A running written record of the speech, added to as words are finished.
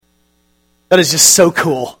That is just so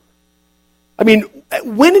cool. I mean,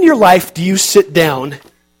 when in your life do you sit down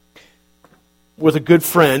with a good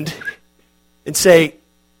friend and say,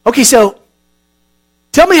 okay, so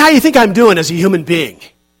tell me how you think I'm doing as a human being?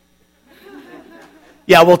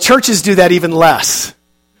 Yeah, well, churches do that even less.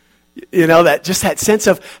 You know, that sense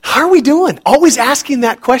of, how are we doing? Always asking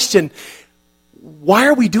that question, why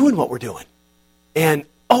are we doing what we're doing? And,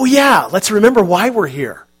 oh yeah, let's remember why we're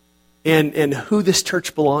here and who this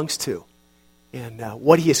church belongs to and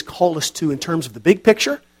what he has called us to in terms of the big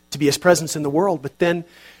picture, to be his presence in the world, but then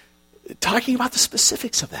talking about the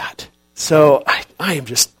specifics of that. So I am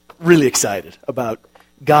just really excited about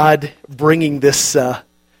God bringing this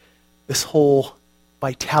whole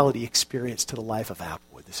vitality experience to the life of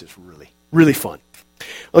Applewood. This is really, really fun.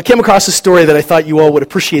 Well, I came across a story that I thought you all would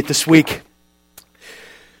appreciate this week.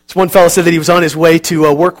 This one fellow said that he was on his way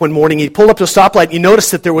to work one morning. He pulled up to a stoplight and he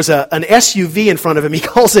noticed that there was an SUV in front of him. He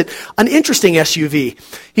calls it an interesting SUV.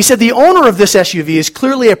 He said the owner of this SUV is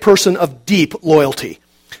clearly a person of deep loyalty.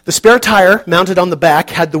 The spare tire mounted on the back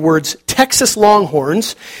had the words Texas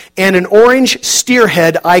Longhorns and an orange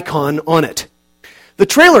steerhead icon on it. The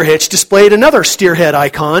trailer hitch displayed another steerhead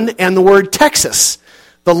icon and the word Texas.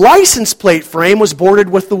 The license plate frame was bordered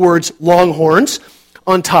with the words Longhorns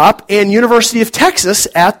on top and University of Texas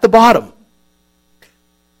at the bottom.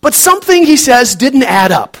 But something, he says, didn't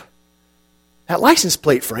add up. That license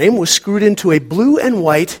plate frame was screwed into a blue and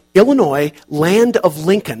white Illinois Land of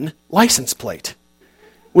Lincoln license plate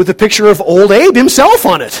with a picture of old Abe himself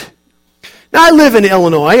on it. Now, I live in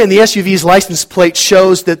Illinois, and the SUV's license plate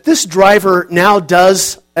shows that this driver now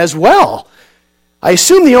does as well. I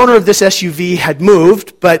assume the owner of this SUV had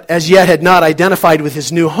moved, but as yet had not identified with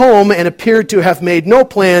his new home and appeared to have made no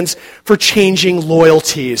plans for changing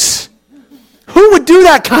loyalties. Who would do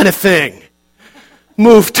that kind of thing?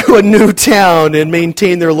 Move to a new town and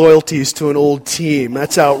maintain their loyalties to an old team.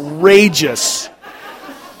 That's outrageous.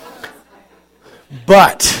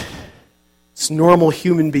 But it's normal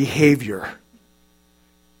human behavior.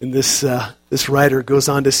 And this writer goes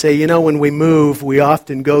on to say, when we move, we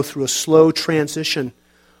often go through a slow transition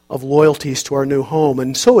of loyalties to our new home.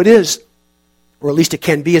 And so it is, or at least it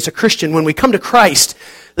can be as a Christian. When we come to Christ,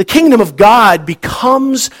 the kingdom of God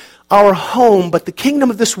becomes our home, but the kingdom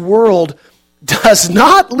of this world does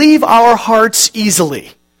not leave our hearts easily.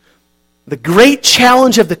 The great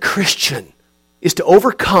challenge of the Christian is to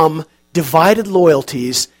overcome divided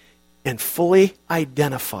loyalties and fully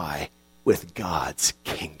identify with God's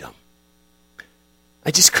kingdom.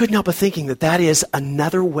 I just couldn't help but thinking that is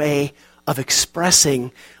another way of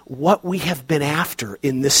expressing what we have been after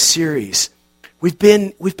in this series. We've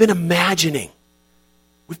been imagining.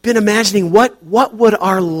 We've been imagining what would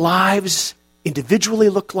our lives individually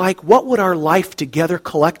look like? What would our life together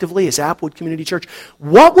collectively as Applewood Community Church,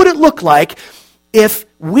 what would it look like if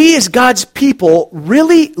we as God's people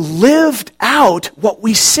really lived out what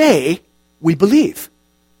we say we believe?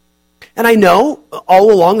 And I know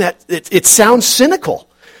all along that it sounds cynical,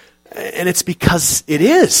 and it's because it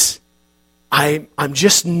is. I'm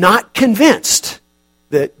just not convinced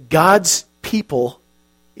that God's people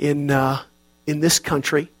in this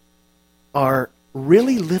country are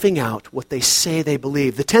really living out what they say they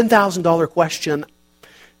believe. The $10,000 question,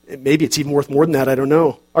 maybe it's even worth more than that, I don't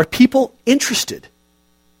know. Are people interested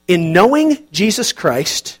in knowing Jesus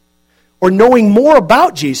Christ or knowing more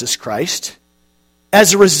about Jesus Christ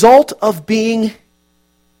as a result of being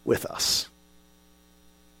with us?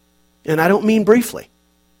 And I don't mean briefly.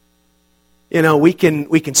 We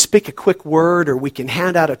can speak a quick word, or we can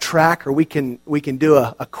hand out a tract, or we can do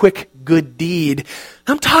a quick good deed.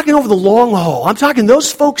 I'm talking over the long haul. I'm talking those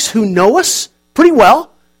folks who know us pretty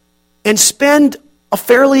well and spend a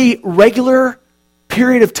fairly regular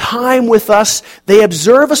period of time with us. They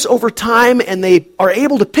observe us over time, and they are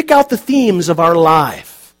able to pick out the themes of our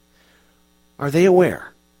life. Are they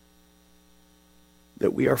aware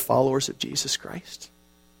that we are followers of Jesus Christ?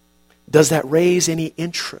 Does that raise any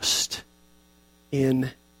interest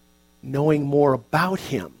in knowing more about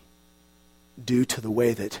Him due to the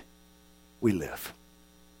way that we live?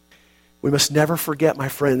 We must never forget, my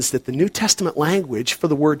friends, that the New Testament language for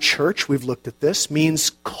the word church, we've looked at this,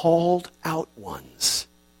 means called out ones.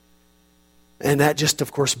 And that just,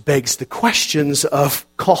 of course, begs the questions of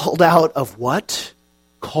called out of what?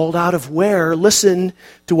 Called out of where? Listen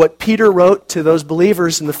to what Peter wrote to those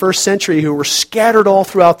believers in the first century who were scattered all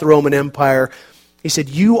throughout the Roman Empire. He said,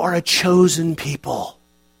 "You are a chosen people,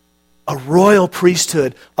 a royal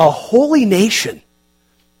priesthood, a holy nation,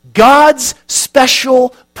 God's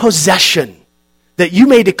special possession, that you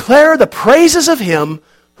may declare the praises of Him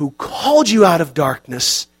who called you out of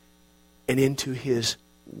darkness and into His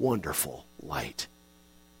wonderful light.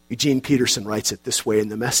 Eugene Peterson writes it this way in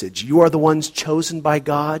the Message. You are the ones chosen by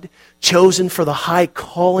God, chosen for the high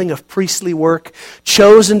calling of priestly work,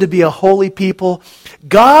 chosen to be a holy people,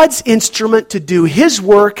 God's instrument to do His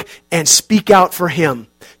work and speak out for Him,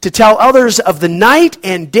 to tell others of the night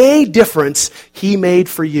and day difference He made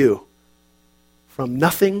for you. From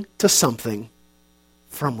nothing to something,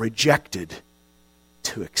 from rejected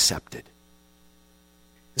to accepted.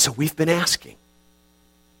 And so we've been asking,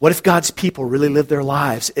 what if God's people really lived their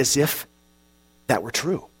lives as if that were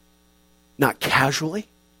true? Not casually,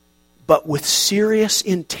 but with serious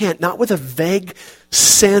intent, not with a vague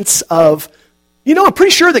sense of, I'm pretty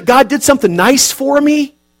sure that God did something nice for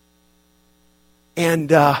me and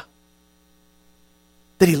that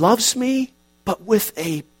He loves me, but with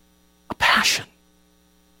a passion,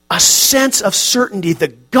 a sense of certainty. The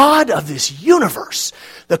God of this universe,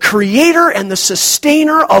 the creator and the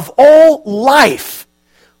sustainer of all life,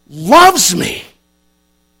 loves me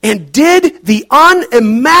and did the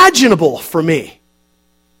unimaginable for me.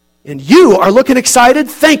 And you are looking excited?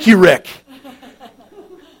 Thank you, Rick.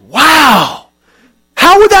 Wow.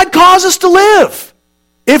 How would that cause us to live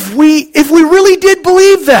if we really did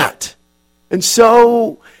believe that? And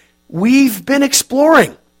so we've been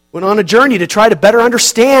exploring, went on a journey to try to better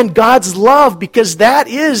understand God's love, because that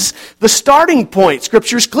is the starting point.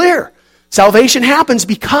 Scripture's clear. Salvation happens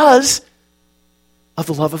because of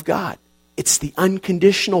the love of God. It's the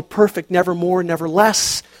unconditional, perfect, never more, never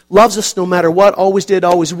less, loves us no matter what, always did,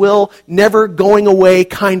 always will, never going away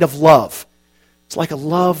kind of love. It's like a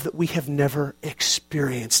love that we have never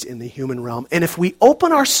experienced in the human realm. And if we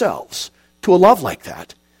open ourselves to a love like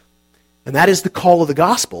that, and that is the call of the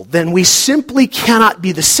gospel, then we simply cannot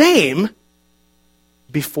be the same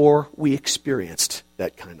before we experienced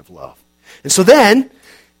that kind of love. And so then,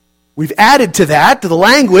 we've added to that, to the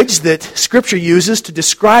language that Scripture uses to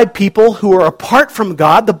describe people who are apart from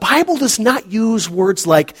God. The Bible does not use words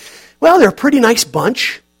like, well, they're a pretty nice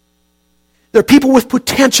bunch. They're people with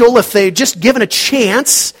potential if they're just given a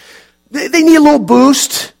chance. They need a little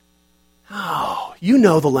boost. Oh, you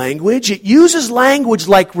know the language. It uses language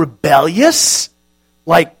like rebellious,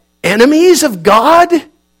 like enemies of God,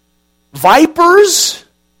 vipers,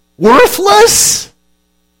 worthless.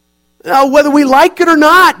 Whether we like it or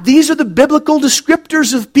not, these are the biblical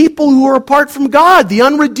descriptors of people who are apart from God, the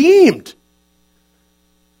unredeemed.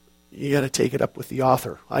 You got to take it up with the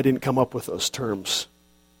author. I didn't come up with those terms.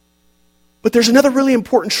 But there's another really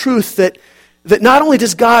important truth that not only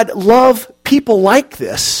does God love people like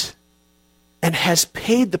this and has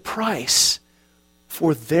paid the price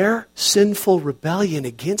for their sinful rebellion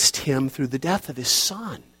against Him through the death of His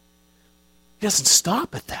Son. He doesn't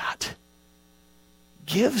stop at that.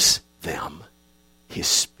 Gives them His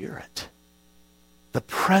Spirit. The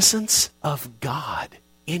presence of God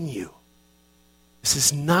in you. This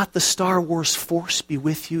is not the Star Wars Force be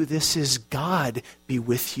with you. This is God be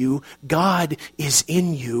with you. God is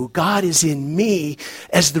in you. God is in me.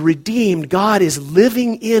 As the redeemed, God is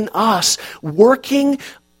living in us, working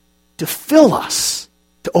to fill us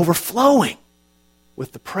to overflowing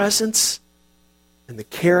with the presence and the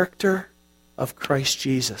character of Christ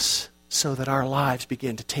Jesus, so that our lives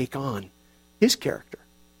begin to take on His character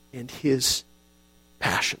and His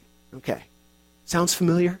passion. Okay. Sounds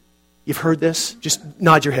familiar? You've heard this? Just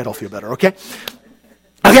nod your head, I'll feel better, okay?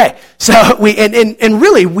 Okay, so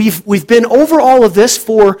really we've been over all of this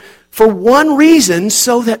for one reason,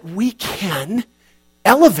 so that we can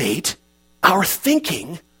elevate our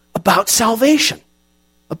thinking about salvation,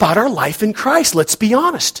 about our life in Christ. Let's be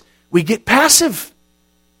honest. We get passive.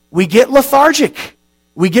 We get lethargic.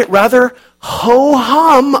 We get rather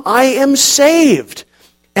ho-hum, I am saved.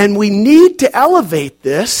 And we need to elevate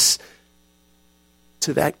this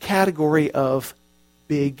to that category of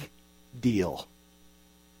big deal.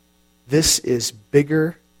 This is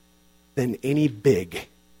bigger than any big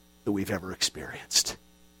that we've ever experienced.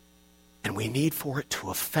 And we need for it to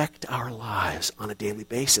affect our lives on a daily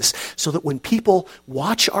basis, so that when people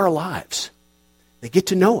watch our lives, they get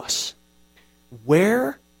to know us.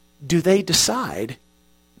 Where do they decide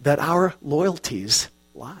that our loyalties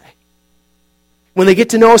lie? When they get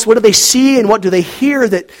to know us, what do they see and what do they hear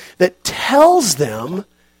that tells them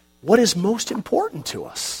what is most important to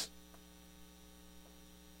us?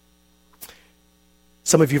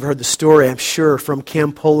 Some of you have heard the story, I'm sure, from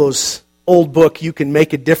Campolo's old book, You Can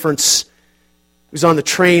Make a Difference. He was on the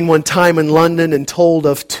train one time in London and told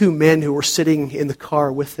of two men who were sitting in the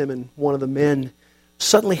car with him, and one of the men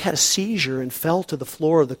suddenly had a seizure and fell to the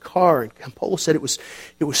floor of the car. And Campolo said it was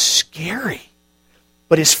scary.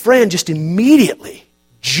 But his friend just immediately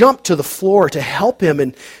jumped to the floor to help him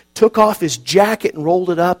and took off his jacket and rolled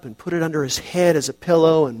it up and put it under his head as a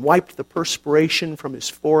pillow and wiped the perspiration from his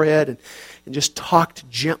forehead and just talked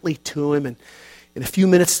gently to him. And in a few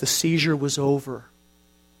minutes, the seizure was over.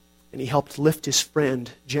 And he helped lift his friend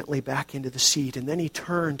gently back into the seat. And then he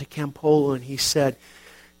turned to Campolo and he said,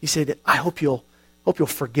 I hope you'll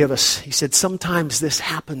forgive us. He said, sometimes this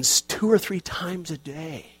happens 2 or 3 times a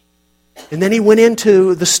day. And then he went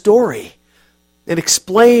into the story and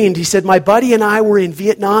explained, he said, my buddy and I were in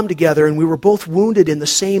Vietnam together and we were both wounded in the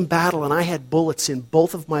same battle, and I had bullets in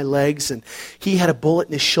both of my legs and he had a bullet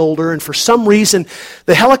in his shoulder, and for some reason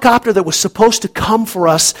the helicopter that was supposed to come for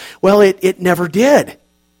us, well, it never did.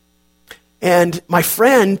 And my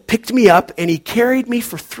friend picked me up and he carried me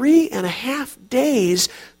for 3.5 days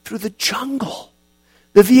through the jungle.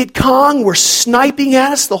 The Viet Cong were sniping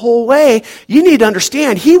at us the whole way. You need to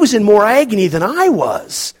understand, he was in more agony than I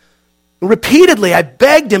was. Repeatedly, I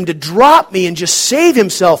begged him to drop me and just save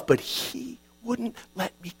himself, but he wouldn't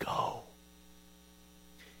let me go.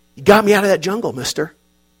 He got me out of that jungle, mister.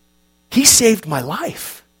 He saved my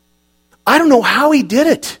life. I don't know how he did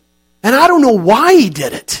it, and I don't know why he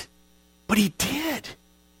did it, but he did.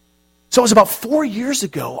 So it was about 4 years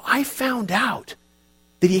ago, I found out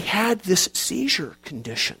that he had this seizure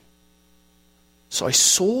condition. So I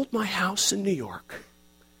sold my house in New York,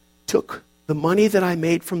 took the money that I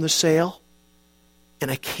made from the sale,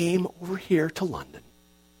 and I came over here to London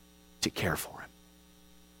to care for him.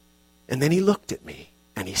 And then he looked at me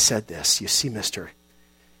and he said this, you see, mister,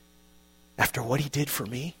 after what he did for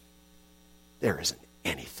me, there isn't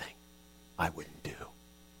anything I wouldn't do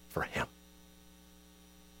for him.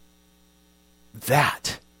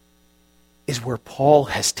 That is where Paul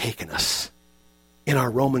has taken us in our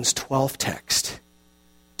Romans 12 text.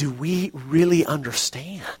 Do we really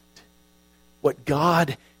understand what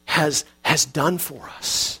God has done for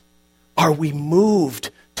us? Are we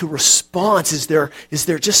moved to response? Is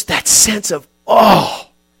there just that sense of,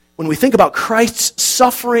 when we think about Christ's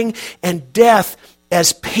suffering and death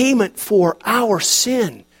as payment for our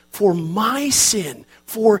sin, for my sin,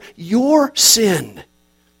 for your sin?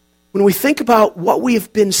 When we think about what we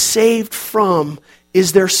have been saved from,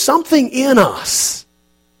 is there something in us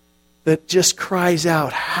that just cries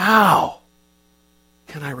out, how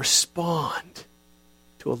can I respond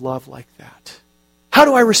to a love like that? How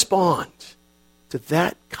do I respond to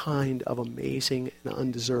that kind of amazing and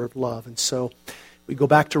undeserved love? And so we go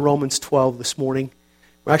back to Romans 12 this morning.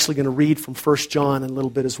 We're actually going to read from 1 John in a little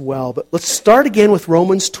bit as well. But let's start again with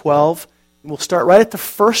Romans 12. And we'll start right at the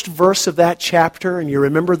first verse of that chapter. And you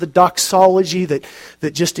remember the doxology that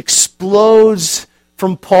just explodes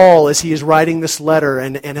from Paul as he is writing this letter.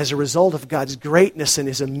 And as a result of God's greatness and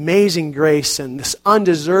His amazing grace and this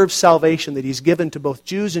undeserved salvation that He's given to both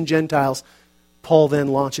Jews and Gentiles, Paul then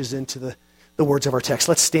launches into the words of our text.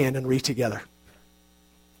 Let's stand and read together.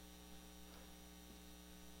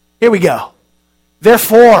 Here we go.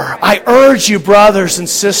 Therefore, I urge you, brothers and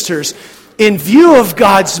sisters, in view of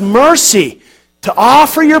God's mercy, to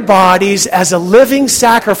offer your bodies as a living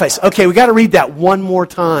sacrifice. Okay, we got to read that one more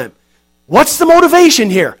time. What's the motivation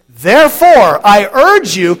here? Therefore, I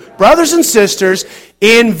urge you, brothers and sisters,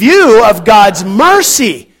 in view of God's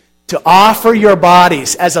mercy, to offer your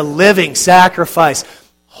bodies as a living sacrifice,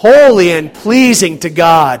 holy and pleasing to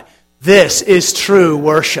God. This is true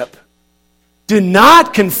worship. Do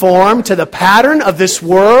not conform to the pattern of this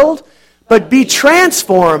world, but be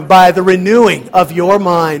transformed by the renewing of your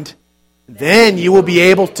mind. Then you will be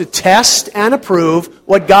able to test and approve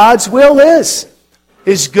what God's will is,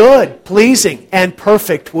 His good, pleasing, and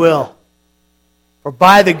perfect will. For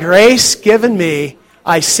by the grace given me,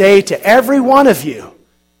 I say to every one of you,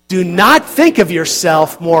 do not think of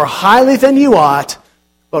yourself more highly than you ought,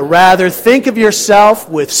 but rather think of yourself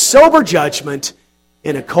with sober judgment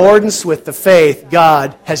in accordance with the faith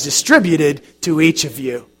God has distributed to each of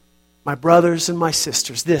you. My brothers and my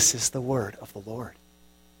sisters, this is the word of the Lord.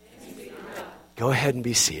 Go ahead and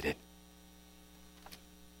be seated.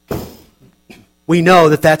 We know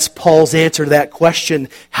that that's Paul's answer to that question.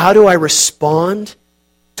 How do I respond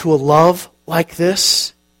to a love like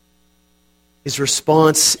this? His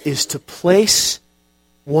response is to place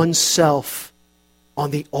oneself on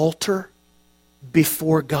the altar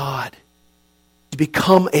before God, to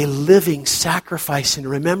become a living sacrifice. And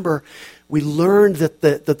remember, we learned that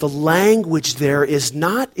the language there is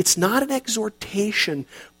not an exhortation.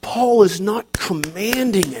 Paul is not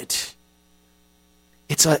commanding it.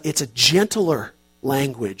 It's a gentler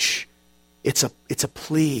language. It's a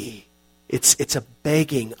plea. It's a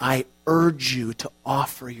begging. I urge you to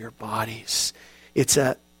offer your bodies. It's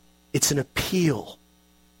an appeal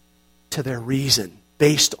to their reason,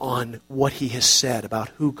 based on what he has said about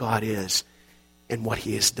who God is and what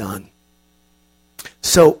he has done.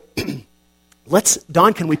 So,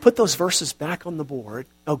 Don, can we put those verses back on the board?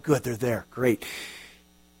 Oh, good, they're there. Great.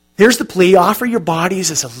 Here's the plea. Offer your bodies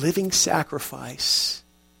as a living sacrifice.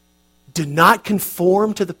 Do not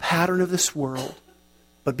conform to the pattern of this world,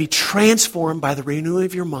 but be transformed by the renewing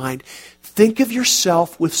of your mind. Think of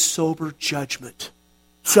yourself with sober judgment.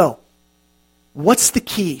 So, what's the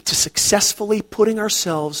key to successfully putting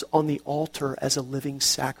ourselves on the altar as a living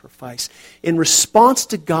sacrifice? In response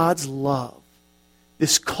to God's love,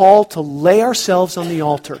 this call to lay ourselves on the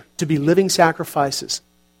altar, to be living sacrifices.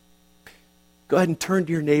 Go ahead and turn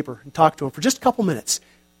to your neighbor and talk to him for just a couple minutes.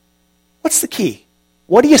 What's the key?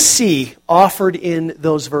 What do you see offered in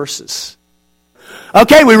those verses?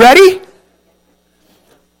 Okay, we ready?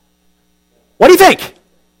 What do you think?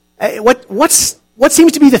 What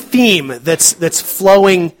seems to be the theme that's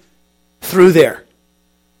flowing through there?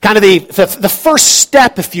 Kind of the first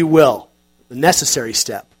step, if you will, the necessary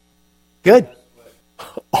step. Good.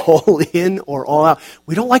 All in or all out.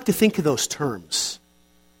 We don't like to think of those terms.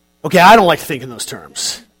 Okay, I don't like to think in those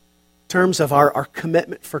terms. In terms of our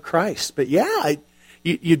commitment for Christ. But yeah,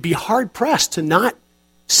 you'd be hard-pressed to not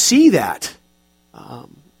see that.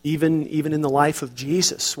 Even in the life of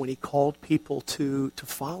Jesus, when he called people to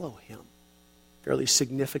follow him. Fairly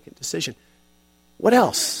significant decision. What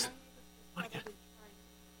else?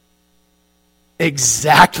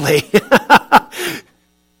 Exactly.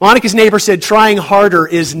 Monica's neighbor said trying harder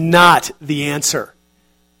is not the answer.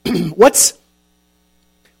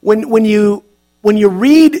 When you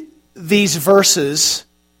read these verses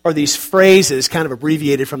or these phrases, kind of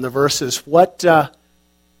abbreviated from the verses, what do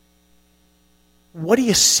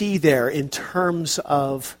you see there in terms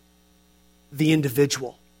of the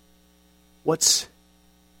individual? What's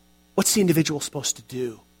the individual supposed to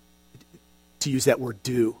do? To use that word,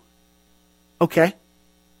 do. Okay.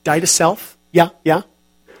 Die to self. Yeah.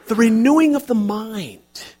 The renewing of the mind.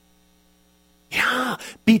 Yeah.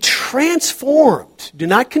 Be transformed. Do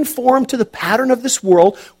not conform to the pattern of this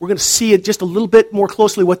world. We're going to see it just a little bit more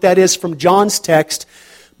closely what that is from John's text.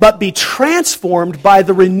 But be transformed by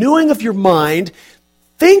the renewing of your mind.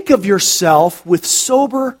 Think of yourself with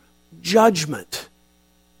sober judgment.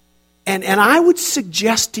 And I would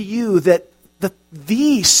suggest to you that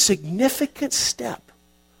the significant step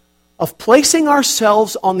of placing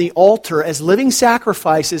ourselves on the altar as living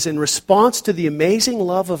sacrifices in response to the amazing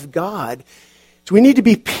love of God is we need to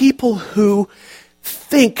be people who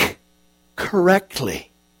think correctly.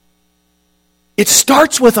 It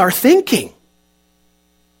starts with our thinking.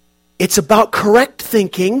 It's about correct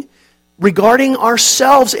thinking regarding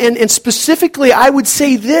ourselves. And specifically, I would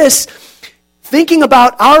say this, thinking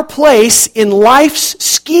about our place in life's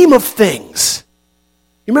scheme of things.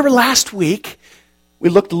 You remember last week, we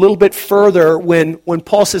looked a little bit further when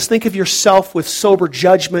Paul says, think of yourself with sober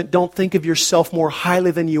judgment. Don't think of yourself more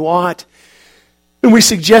highly than you ought. And we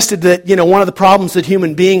suggested that, one of the problems that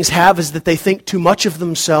human beings have is that they think too much of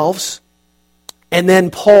themselves. And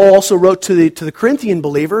then Paul also wrote to the Corinthian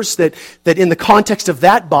believers that in the context of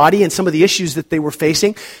that body and some of the issues that they were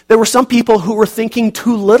facing, there were some people who were thinking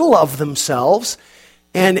too little of themselves.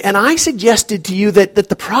 And I suggested to you that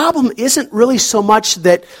the problem isn't really so much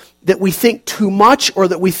that we think too much or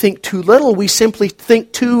that we think too little. We simply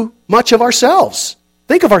think too much of ourselves.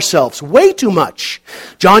 Think of ourselves way too much.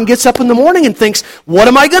 John gets up in the morning and thinks, what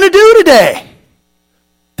am I going to do today?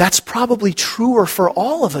 That's probably truer for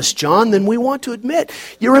all of us, John, than we want to admit.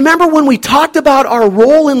 You remember when we talked about our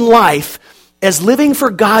role in life as living for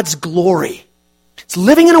God's glory. It's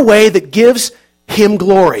living in a way that gives him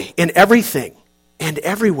glory in everything and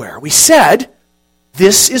everywhere. We said,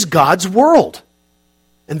 this is God's world.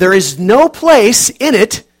 And there is no place in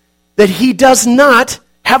it that he does not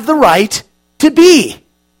have the right to be.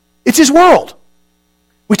 It's his world.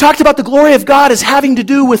 We talked about the glory of God as having to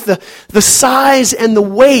do with the size and the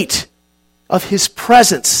weight of his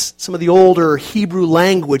presence. Some of the older Hebrew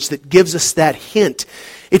language that gives us that hint.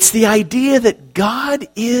 It's the idea that God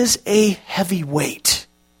is a heavyweight.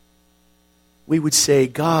 We would say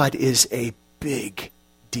God is a big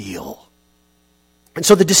deal. And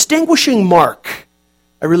so the distinguishing mark,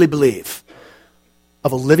 I really believe,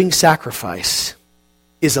 of a living sacrifice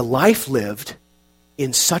is a life lived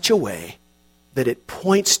in such a way that it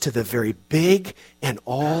points to the very big and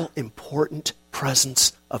all-important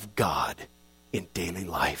presence of God in daily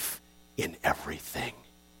life, in everything.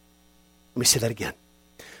 Let me say that again.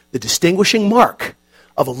 The distinguishing mark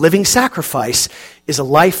of a living sacrifice is a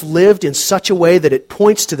life lived in such a way that it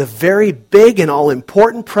points to the very big and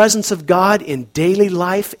all-important presence of God in daily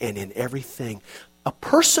life and in everything. A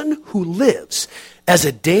person who lives as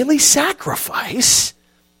a daily sacrifice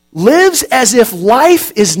lives as if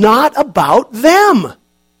life is not about them.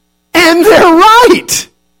 And they're right.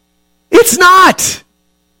 It's not.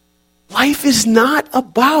 Life is not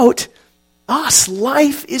about us.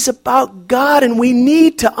 Life is about God, and we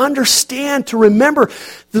need to understand, to remember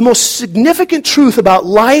the most significant truth about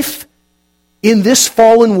life in this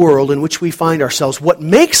fallen world in which we find ourselves. What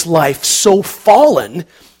makes life so fallen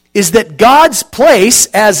is that God's place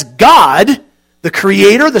as God, the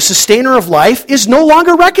creator, the sustainer of life, is no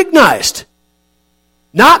longer recognized.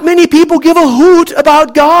 Not many people give a hoot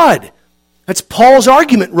about God. That's Paul's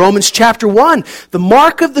argument, Romans chapter 1. The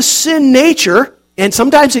mark of the sin nature, and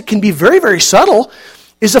sometimes it can be very, very subtle,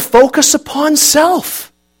 is a focus upon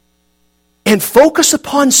self. And focus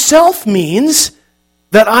upon self means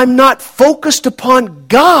that I'm not focused upon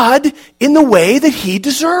God in the way that He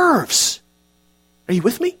deserves. Are you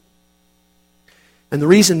with me? And the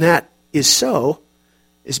reason that is so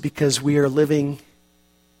is because we are living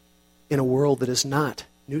in a world that is not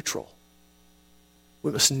neutral.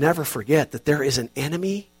 We must never forget that there is an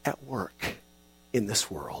enemy at work in this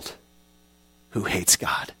world who hates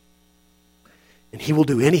God. And he will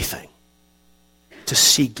do anything to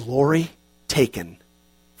see glory taken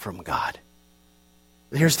from God.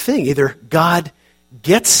 And here's the thing, either God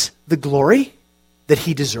gets the glory that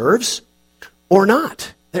He deserves or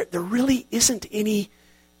not. There really isn't any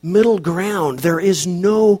middle ground. There is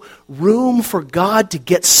no room for God to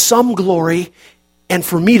get some glory and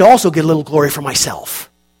for me to also get a little glory for myself.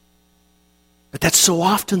 But that's so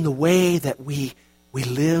often the way that we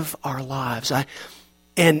live our lives.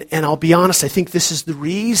 And I'll be honest, I think this is the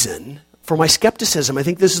reason for my skepticism. I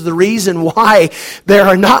think this is the reason why there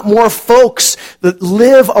are not more folks that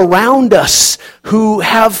live around us who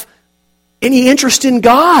have any interest in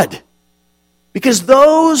God. Because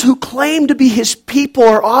those who claim to be His people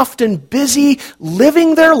are often busy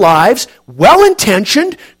living their lives,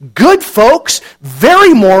 well-intentioned, good folks,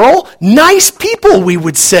 very moral, nice people, we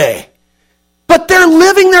would say. But they're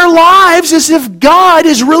living their lives as if God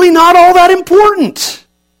is really not all that important.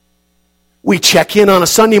 We check in on a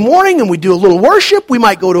Sunday morning and we do a little worship. We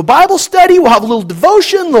might go to a Bible study. We'll have a little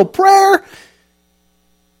devotion, a little prayer.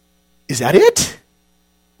 Is that it?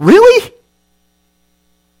 Really?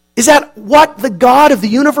 Is that what the God of the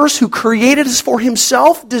universe who created us for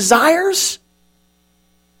Himself desires?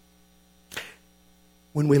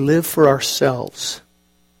 When we live for ourselves,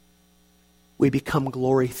 we become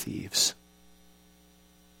glory thieves.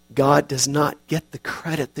 God does not get the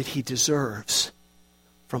credit that He deserves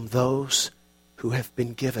from those who have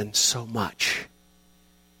been given so much.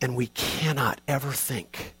 And we cannot ever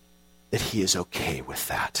think that He is okay with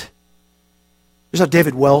that. Here's how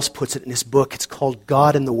David Wells puts it in his book. It's called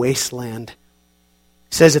God in the Wasteland.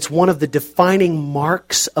 He says it's one of the defining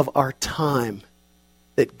marks of our time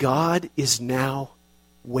that God is now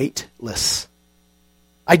weightless.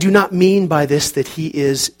 I do not mean by this that He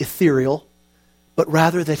is ethereal, but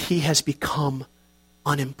rather that He has become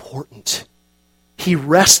unimportant. He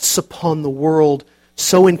rests upon the world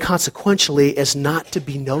so inconsequentially as not to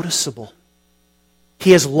be noticeable.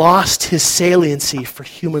 He has lost His saliency for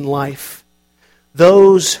human life.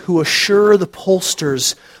 Those who assure the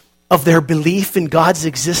pollsters of their belief in God's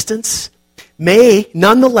existence may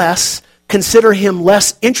nonetheless consider Him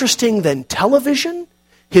less interesting than television,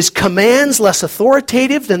 His commands less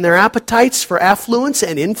authoritative than their appetites for affluence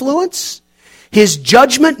and influence, His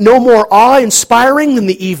judgment no more awe-inspiring than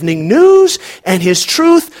the evening news, and His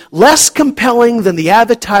truth less compelling than the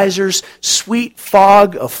advertiser's sweet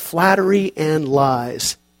fog of flattery and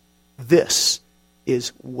lies. This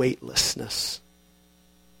is weightlessness.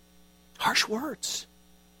 Harsh words.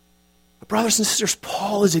 But brothers and sisters,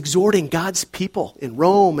 Paul is exhorting God's people in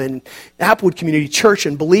Rome and Applewood Community Church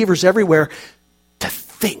and believers everywhere to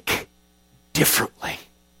think differently.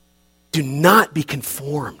 Do not be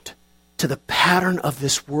conformed to the pattern of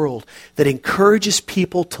this world that encourages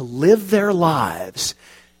people to live their lives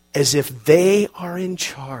as if they are in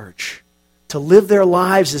charge, to live their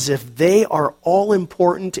lives as if they are all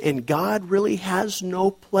important and God really has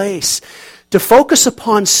no place. To focus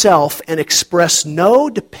upon self and express no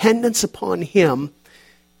dependence upon Him,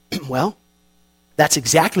 well, that's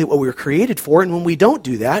exactly what we were created for. And when we don't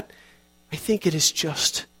do that, I think it is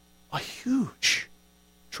just a huge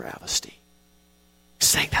travesty.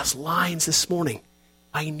 Saying those lines this morning,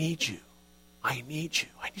 I need you, I need you,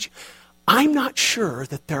 I need you. I'm not sure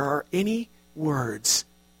that there are any words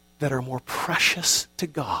that are more precious to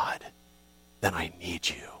God than I need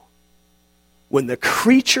you. When the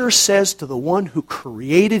creature says to the one who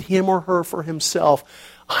created him or her for himself,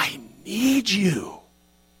 I need you.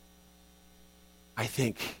 I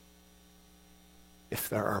think if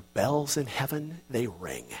there are bells in heaven, they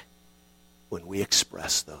ring when we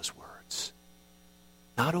express those words.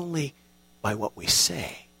 Not only by what we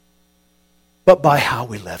say, but by how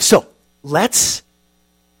we live. So let's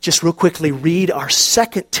just real quickly read our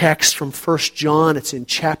second text from 1 John. It's in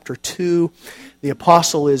chapter 2. The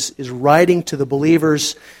apostle is writing to the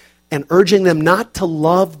believers and urging them not to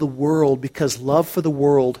love the world, because love for the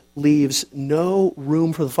world leaves no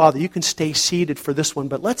room for the Father. You can stay seated for this one,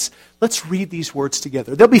 but let's read these words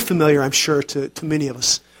together. They'll be familiar, I'm sure, to many of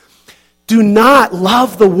us. Do not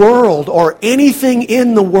love the world or anything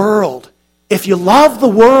in the world. If you love the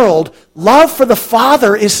world, love for the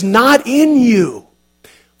Father is not in you.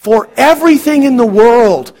 For everything in the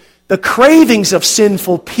world, the cravings of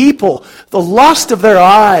sinful people, the lust of their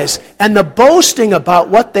eyes, and the boasting about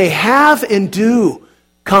what they have and do,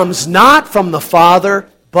 comes not from the Father,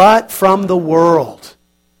 but from the world.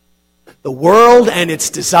 The world and its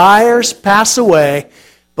desires pass away,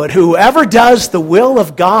 but whoever does the will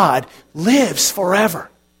of God lives forever.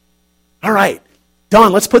 All right,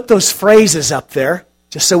 Don, let's put those phrases up there,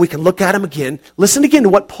 just so we can look at them again. Listen again to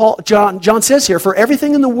what John says here. For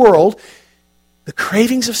everything in the world, the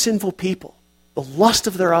cravings of sinful people, the lust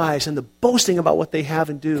of their eyes, and the boasting about what they have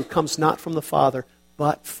and do comes not from the Father,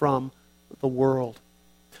 but from the world.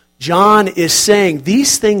 John is saying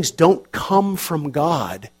these things don't come from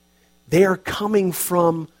God. They are coming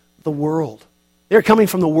from the world. They're coming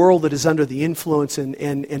from the world that is under the influence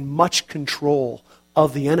and much control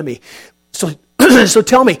of the enemy. So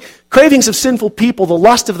tell me, cravings of sinful people, the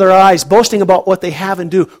lust of their eyes, boasting about what they have and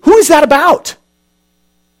do, who is that about?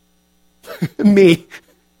 Me.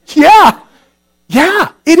 Yeah,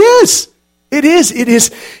 it is.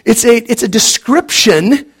 It's a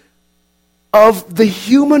description of the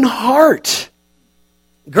human heart.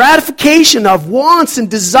 Gratification of wants and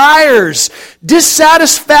desires,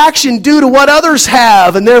 dissatisfaction due to what others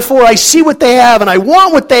have, and therefore I see what they have and I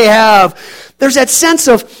want what they have. There's that sense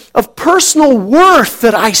of personal worth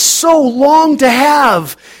that I so long to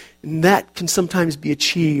have. And that can sometimes be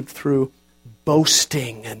achieved through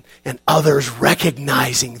boasting and others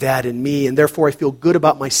recognizing that in me, and therefore I feel good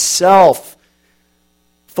about myself.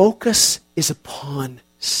 Focus is upon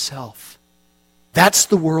self. That's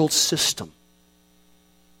the world system.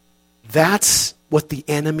 That's what the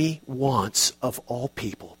enemy wants of all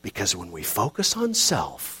people, because when we focus on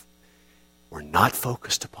self, we're not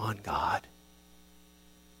focused upon God.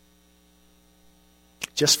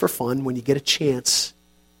 Just for fun, when you get a chance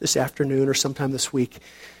this afternoon or sometime this week,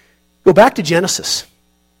 go back to Genesis.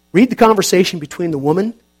 Read the conversation between the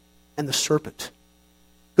woman and the serpent.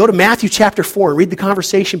 Go to Matthew chapter 4 and read the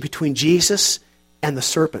conversation between Jesus and the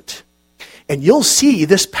serpent. And you'll see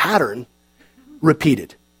this pattern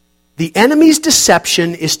repeated. The enemy's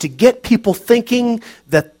deception is to get people thinking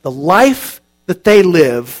that the life that they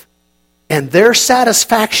live and their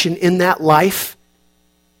satisfaction in that life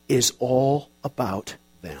is all about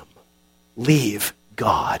them. Leave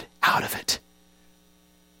God out of it.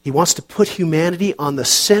 He wants to put humanity on the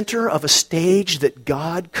center of a stage that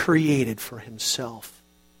God created for himself.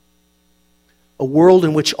 A world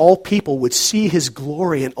in which all people would see his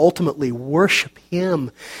glory and ultimately worship him.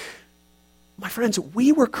 My friends,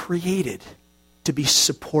 we were created to be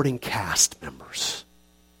supporting cast members.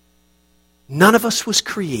 None of us was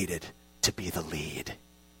created to be the lead.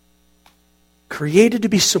 Created to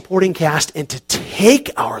be supporting cast and to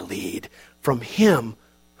take our lead from him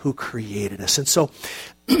who created us. And so,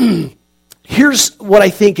 here's what I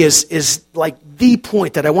think is like the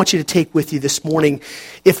point that I want you to take with you this morning.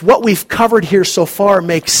 If what we've covered here so far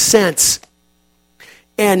makes sense,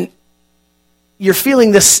 and you're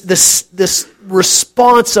feeling this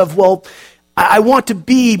response of, well, I want to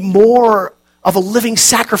be more of a living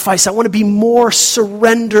sacrifice. I want to be more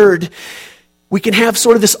surrendered. We can have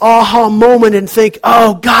sort of this aha moment and think,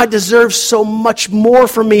 oh, God deserves so much more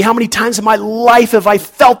from me. How many times in my life have I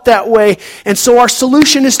felt that way? And so our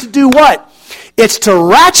solution is to do what? It's to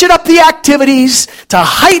ratchet up the activities, to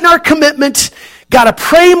heighten our commitment. Got to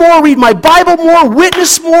pray more, read my Bible more,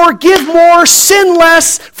 witness more, give more, sin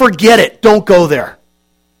less. Forget it. Don't go there.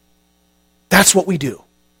 That's what we do.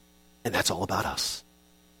 And that's all about us.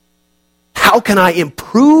 How can I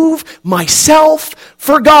improve myself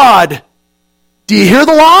for God? Do you hear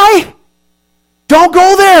the lie? Don't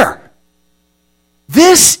go there.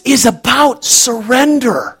 This is about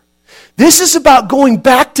surrender. This is about going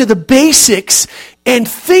back to the basics and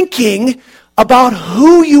thinking about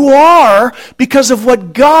who you are because of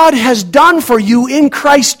what God has done for you in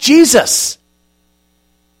Christ Jesus.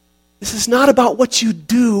 This is not about what you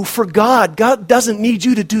do for God. God doesn't need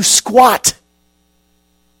you to do squat.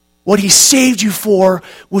 What he saved you for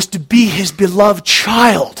was to be his beloved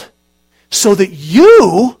child, so that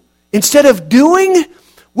you, instead of doing,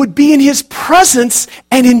 would be in his presence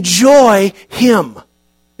and enjoy him.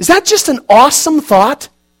 Is that just an awesome thought?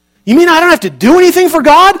 You mean I don't have to do anything for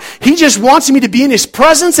God? He just wants me to be in his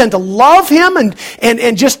presence and to love him and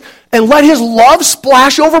let his love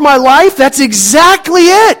splash over my life? That's exactly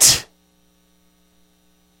it.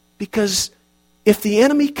 Because if the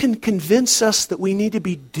enemy can convince us that we need to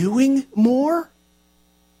be doing more,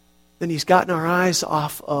 then he's gotten our eyes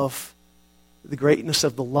off of the greatness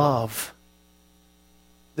of the love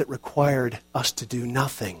that required us to do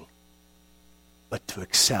nothing but to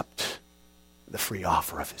accept the free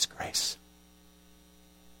offer of his grace.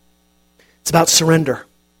 It's about surrender.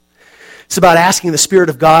 It's about asking the Spirit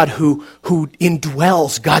of God who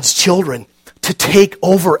indwells God's children to take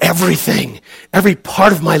over everything, every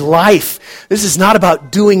part of my life. This is not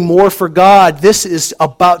about doing more for God. This is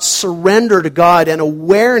about surrender to God and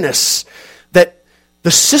awareness that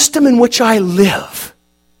the system in which I live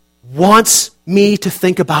wants me to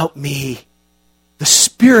think about me. The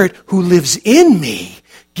Spirit who lives in me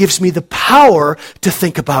gives me the power to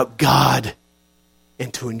think about God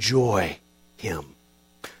and to enjoy him.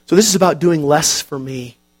 So this is about doing less for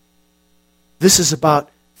me. This is about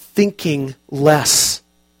thinking less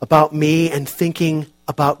about me and thinking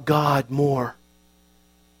about God more.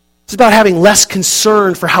 It's about having less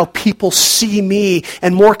concern for how people see me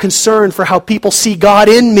and more concern for how people see God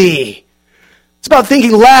in me. It's about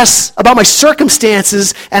thinking less about my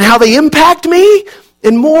circumstances and how they impact me,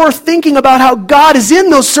 and more thinking about how God is in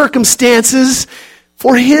those circumstances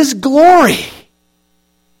for his glory.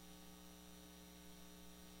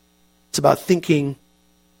 It's about thinking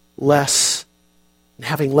less and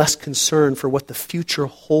having less concern for what the future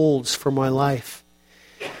holds for my life.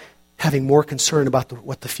 Having more concern about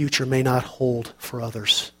what the future may not hold for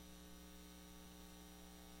others.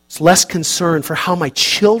 It's less concern for how my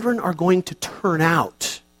children are going to turn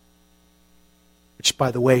out. Which,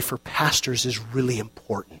 by the way, for pastors is really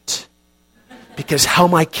important. Because how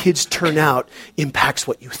my kids turn out impacts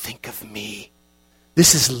what you think of me.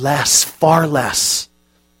 This is less, far less,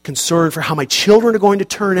 concern for how my children are going to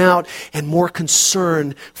turn out and more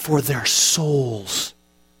concern for their souls.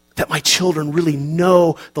 That my children really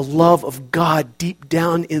know the love of God deep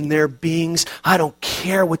down in their beings. I don't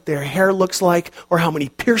care what their hair looks like or how many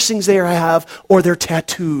piercings they have or their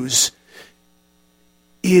tattoos.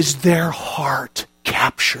 Is their heart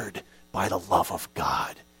captured by the love of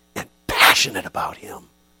God and passionate about him?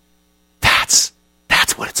 That's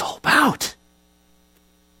what it's all about.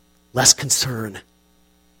 Less concern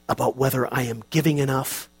about whether I am giving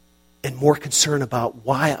enough and more concern about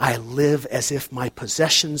why I live as if my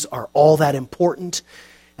possessions are all that important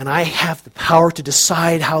and I have the power to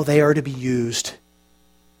decide how they are to be used.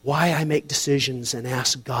 Why I make decisions and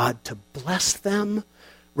ask God to bless them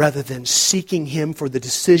rather than seeking him for the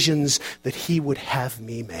decisions that he would have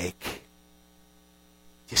me make.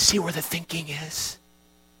 Do you see where the thinking is?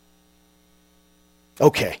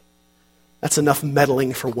 Okay, that's enough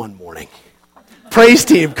meddling for one morning. Praise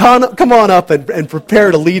team, come on up and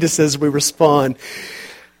prepare to lead us as we respond.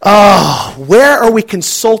 Where are we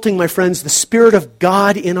consulting, my friends? The Spirit of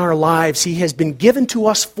God in our lives. He has been given to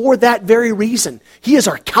us for that very reason. He is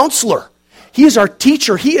our counselor. He is our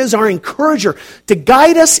teacher. He is our encourager to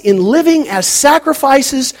guide us in living as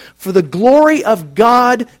sacrifices for the glory of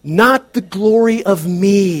God, not the glory of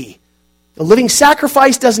me. A living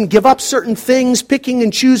sacrifice doesn't give up certain things, picking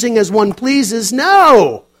and choosing as one pleases.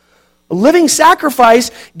 No! A living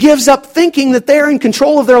sacrifice gives up thinking that they are in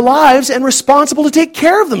control of their lives and responsible to take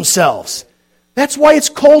care of themselves. That's why it's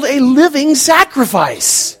called a living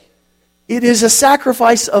sacrifice. It is a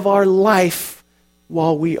sacrifice of our life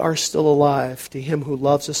while we are still alive to him who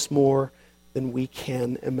loves us more than we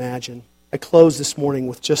can imagine. I close this morning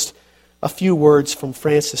with just a few words from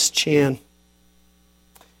Francis Chan.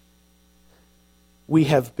 We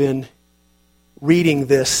have been reading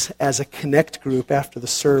this as a connect group after the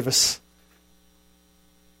service.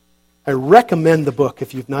 I recommend the book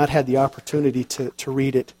if you've not had the opportunity to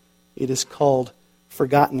read it. It is called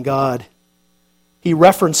Forgotten God. He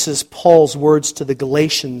references Paul's words to the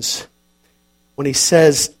Galatians when he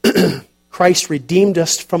says, Christ redeemed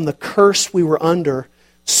us from the curse we were under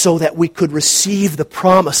so that we could receive the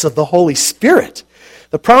promise of the Holy Spirit.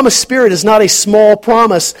 The promised Spirit is not a small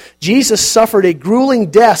promise. Jesus suffered a grueling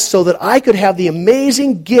death so that I could have the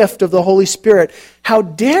amazing gift of the Holy Spirit. How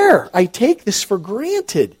dare I take this for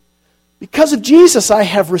granted? Because of Jesus, I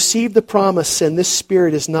have received the promise, and this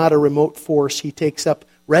Spirit is not a remote force. He takes up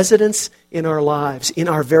residence in our lives, in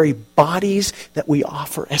our very bodies that we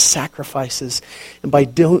offer as sacrifices. And by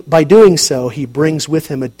doing so, he brings with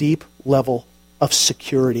him a deep level of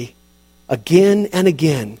security. Again and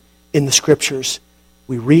again in the Scriptures,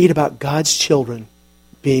 we read about God's children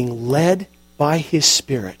being led by his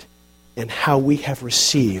Spirit and how we have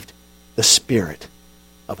received the Spirit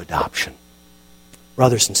of adoption.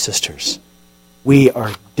 Brothers and sisters, we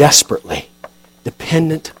are desperately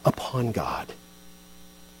dependent upon God.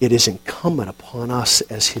 It is incumbent upon us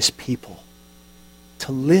as his people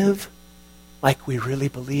to live like we really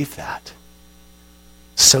believe that,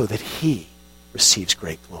 so that he receives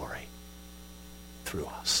great glory through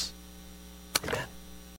us. Amen.